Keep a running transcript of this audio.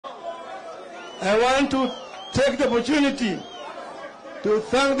I want to take the opportunity to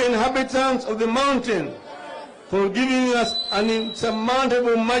thank the inhabitants of the mountain for giving us an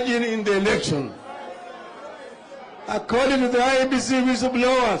insurmountable margin in the election. According to the IEBC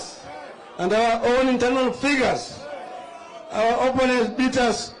whistleblowers and our own internal figures, our opponents beat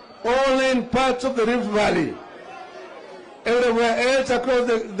us only in parts of the Rift Valley. Everywhere else across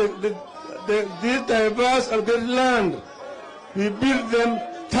this diverse and great land, we beat them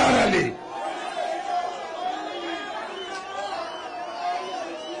thoroughly.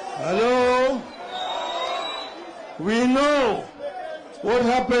 Hello? We know what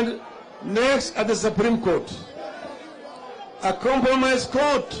happened next at the Supreme Court. A compromise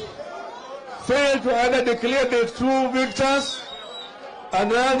court failed to either declare the true victors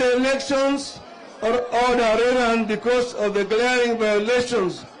and run the elections or order rerun because of the glaring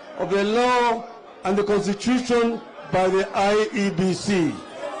violations of the law and the Constitution by the IEBC.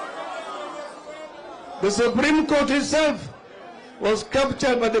 The Supreme Court itself was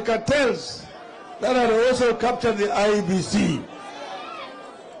captured by the cartels that had also captured the IEBC.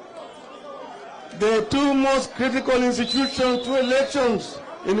 The two most critical institutions to elections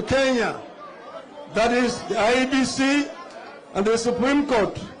in Kenya, that is the IEBC and the Supreme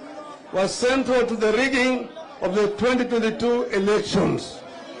Court, was central to the rigging of the 2022 elections.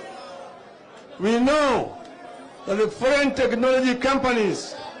 We know that the foreign technology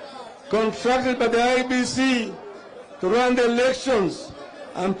companies contracted by the IEBC to run the elections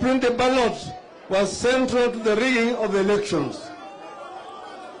and print the ballots was central to the rigging of the elections.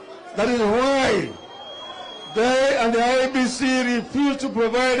 That is why they and the IEBC refused to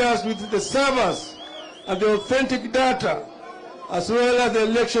provide us with the servers and the authentic data, as well as the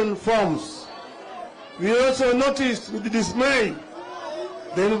election forms. We also noticed with dismay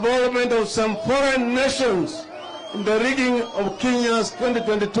the involvement of some foreign nations in the rigging of Kenya's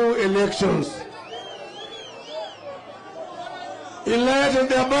 2022 elections. In light of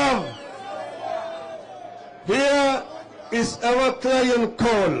the above, here is our clarion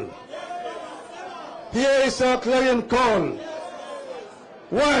call. Here is our clarion call.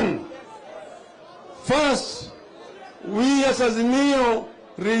 One, first, we as Azimio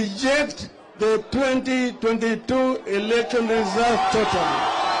reject the 2022 election results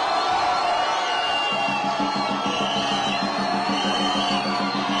totally.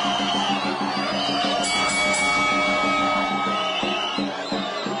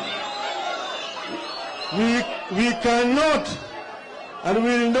 We cannot and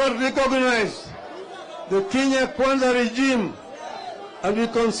will not recognize the Kenya Kwanza regime, and we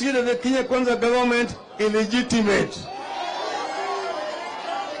consider the Kenya Kwanza government illegitimate.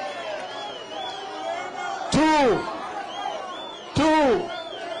 Two,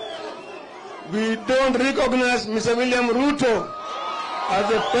 we don't recognize Mr. William Ruto as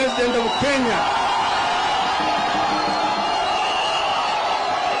the president of Kenya.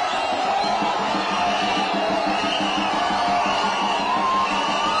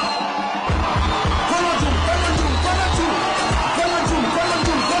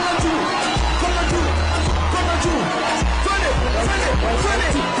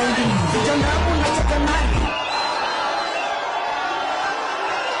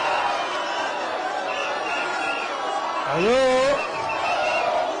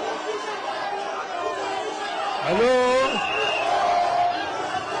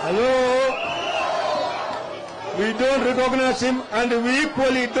 We don't recognize him, and we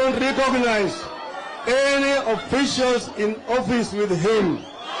equally don't recognize any officials in office with him.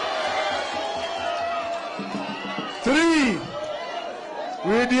 3,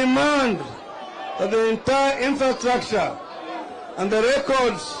 we demand that the entire infrastructure and the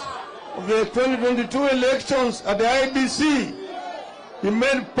records of the 2022 elections at the IEBC be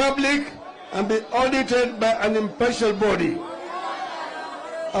made public and be audited by an impartial body.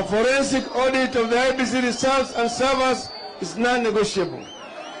 A forensic audit of the IEBC results and servers is non-negotiable.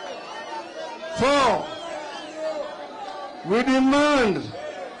 4, we demand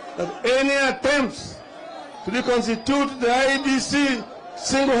that any attempts to reconstitute the IEBC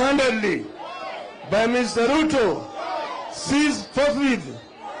single-handedly by Mr. Ruto cease forthwith,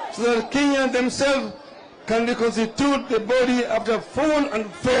 so that Kenyans themselves can reconstitute the body after full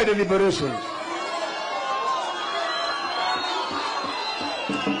and fair deliberations.